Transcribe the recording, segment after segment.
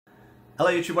Hello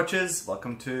YouTube watchers,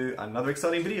 welcome to another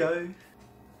exciting video.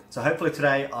 So hopefully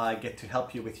today I get to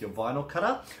help you with your vinyl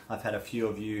cutter. I've had a few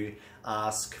of you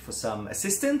ask for some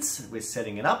assistance with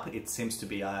setting it up. It seems to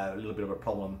be a little bit of a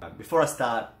problem. Before I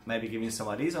start maybe giving you some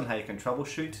ideas on how you can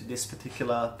troubleshoot this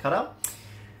particular cutter,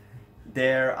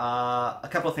 there are a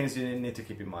couple of things you need to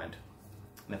keep in mind.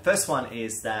 The first one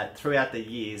is that throughout the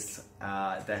years,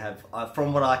 they have,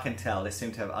 from what I can tell, they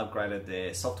seem to have upgraded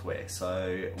their software.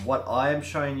 So what I am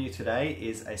showing you today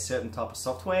is a certain type of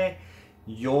software.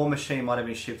 Your machine might have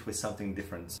been shipped with something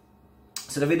different.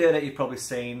 So the video that you've probably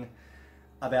seen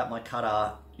about my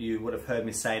cutter, you would have heard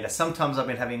me say that sometimes I've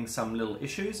been having some little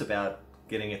issues about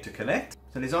getting it to connect.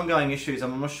 So these ongoing issues,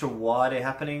 I'm not sure why they're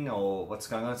happening or what's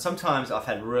going on. Sometimes I've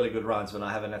had really good runs when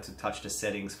I haven't had to touch the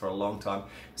settings for a long time.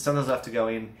 Sometimes I have to go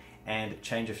in and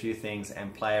change a few things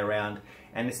and play around.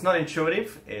 And it's not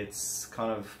intuitive. It's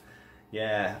kind of,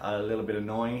 yeah, a little bit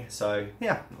annoying. So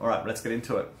yeah, all right, let's get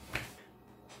into it.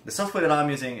 The software that I'm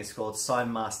using is called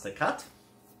Master Cut.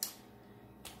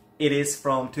 It is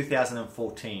from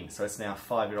 2014, so it's now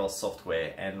 5-year-old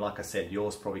software, and like I said,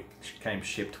 yours probably came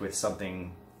shipped with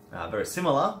something very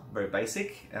similar, very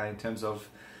basic in terms of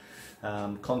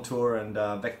contour and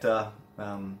vector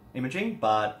imaging,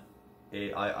 but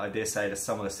I dare say that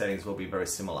some of the settings will be very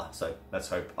similar, so let's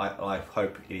hope, I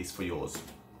hope it is for yours.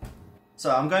 So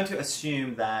I'm going to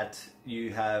assume that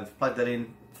you have plugged it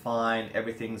in fine,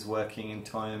 everything's working in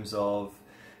terms of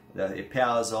it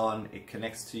powers on, it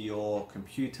connects to your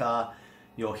computer,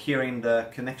 you're hearing the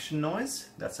connection noise,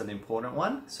 that's an important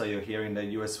one. So you're hearing the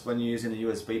when you're using the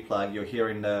USB plug, you're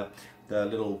hearing the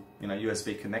little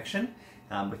USB connection.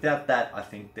 Without that, I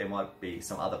think there might be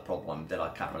some other problem that I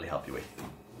can't really help you with.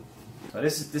 So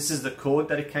this is the cord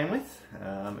that it came with.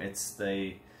 It's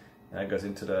it goes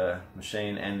into the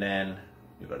machine, and then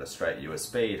you've got a straight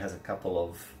USB. It has a couple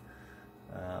of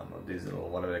these little,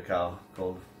 what are they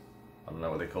called? I don't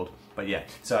know what they're called, but yeah.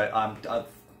 So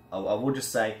I will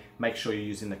just say, make sure you're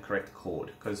using the correct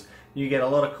cord, because you get a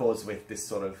lot of cords with this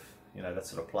sort of, that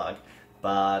sort of plug,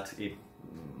 but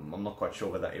I'm not quite sure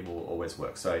whether it will always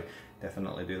work. So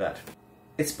definitely do that.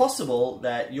 It's possible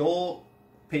that your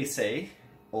PC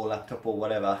or laptop or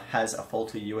whatever has a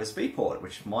faulty USB port,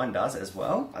 which mine does as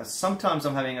well. Sometimes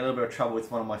I'm having a little bit of trouble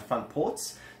with one of my front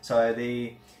ports. So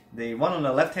the one on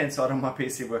the left hand side of my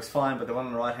PC works fine, but the one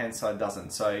on the right hand side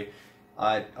doesn't. So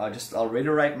I'll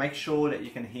reiterate, make sure that you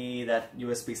can hear that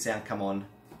USB sound come on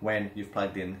when you've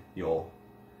plugged in your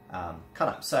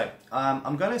cutter. So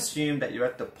I'm going to assume that you're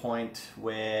at the point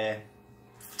where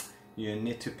you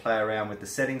need to play around with the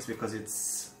settings, because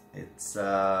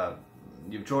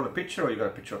you've drawn a picture, or you've got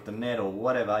a picture of the net or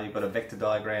whatever, you've got a vector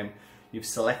diagram, you've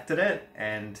selected it,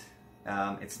 and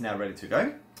it's now ready to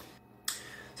go.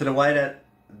 So the way that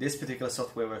this particular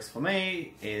software works for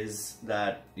me is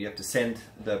that you have to send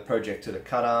the project to the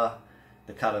cutter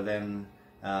then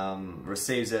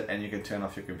receives it, and you can turn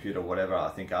off your computer, whatever, I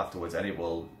think afterwards, and it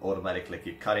will automatically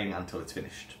keep cutting until it's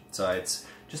finished. So it's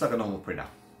just like a normal printer.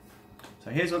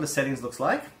 So here's what the settings looks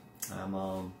like.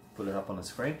 I'll put it up on the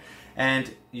screen,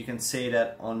 and you can see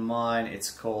that on mine it's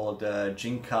called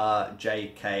Jinka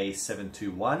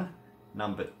JK721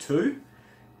 number 2.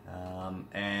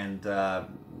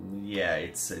 Yeah,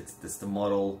 it's the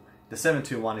model. The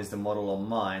 721 is the model on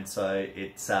mine, so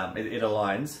it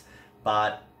aligns.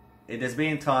 But there's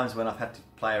been times when I've had to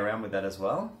play around with that as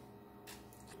well.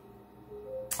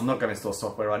 I'm not going to install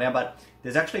software right now, but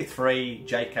there's actually 3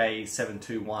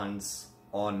 JK721s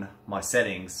on my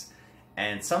settings,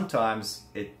 and sometimes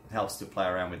it helps to play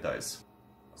around with those.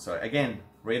 So again,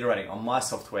 reiterating, on my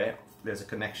software there's a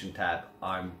connection tab.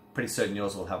 I'm pretty certain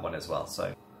yours will have one as well.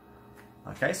 So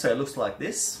okay, so it looks like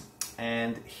this,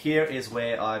 and here is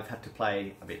where I've had to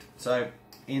play a bit. So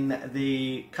in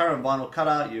the current vinyl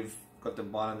cutter, you've got the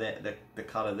vinyl there, the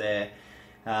cutter there.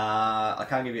 I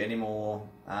can't give you any more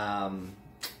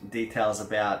details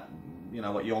about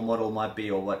what your model might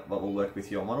be, or what will work with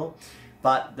your model.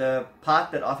 But the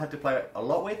part that I've had to play a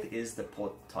lot with is the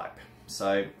port type.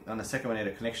 So on the second one here,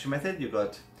 the connection method, you've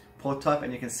got port type,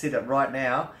 and you can see that right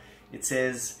now it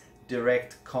says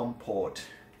direct COM port.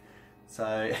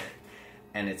 So,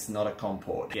 and it's not a COM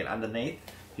port. Again, underneath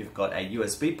you've got a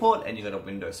USB port and you've got a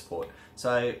Windows port.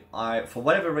 So for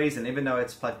whatever reason, even though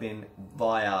it's plugged in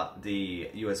via the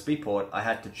USB port, I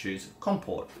had to choose COM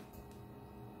port.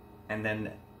 And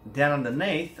then down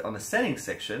underneath on the settings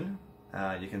section,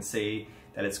 you can see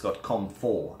that it's got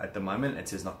COM4 at the moment. It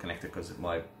says not connected because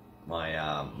my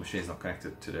machine is not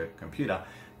connected to the computer.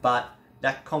 But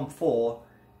that COM4,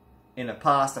 in the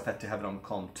past, I've had to have it on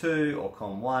COM2 or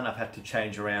COM1. I've had to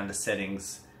change around the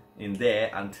settings in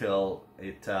there until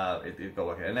it got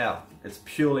working. And now it's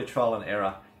purely trial and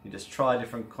error. You just try a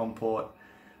different COM port.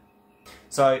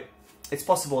 So it's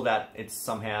possible that it's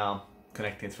somehow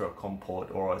connecting through a COM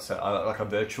port, or like a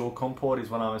virtual COM port is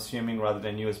what I'm assuming, rather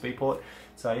than USB port.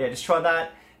 So yeah, just try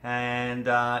that. And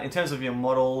in terms of your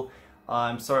model,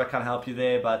 I'm sorry I can't help you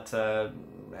there, but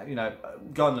you know,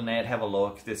 go on the net, have a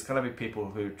look. There's going to be people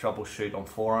who troubleshoot on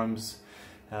forums.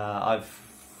 I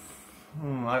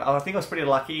think I was pretty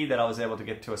lucky that I was able to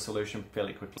get to a solution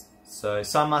fairly quickly. So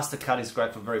SignMaster Cut is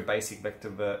great for very basic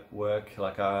vector work.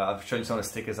 Like I've shown you some of the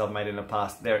stickers I've made in the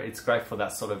past. It's great for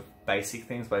that sort of basic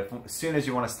things, but as soon as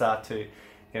you want to start to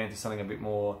get into something a bit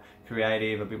more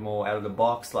creative, a bit more out of the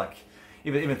box, like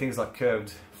even things like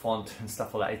curved font and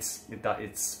stuff like that,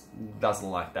 it doesn't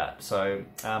like that. So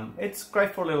it's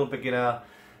great for a little beginner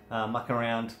mucking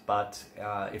around, but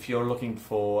if you're looking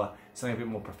for something a bit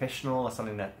more professional, or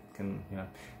something that can, you know,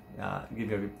 give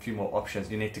you a few more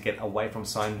options, you need to get away from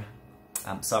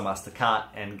SignMaster Cut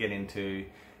and get into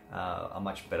a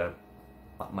much better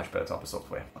type of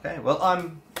software. Okay, well,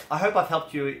 I hope I've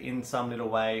helped you in some little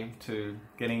way to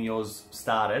getting yours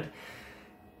started.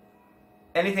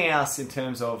 Anything else in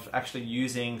terms of actually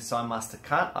using SignMaster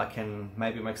Cut, I can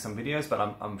maybe make some videos,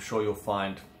 but I'm sure you'll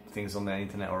find things on the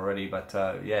internet already. But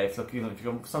yeah, if you've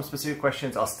got some specific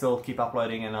questions, I'll still keep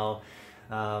uploading, and I'll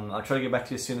try to get back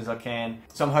to you as soon as I can.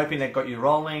 So I'm hoping that got you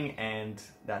rolling, and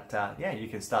that yeah, you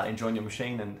can start enjoying your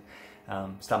machine and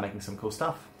start making some cool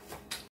stuff.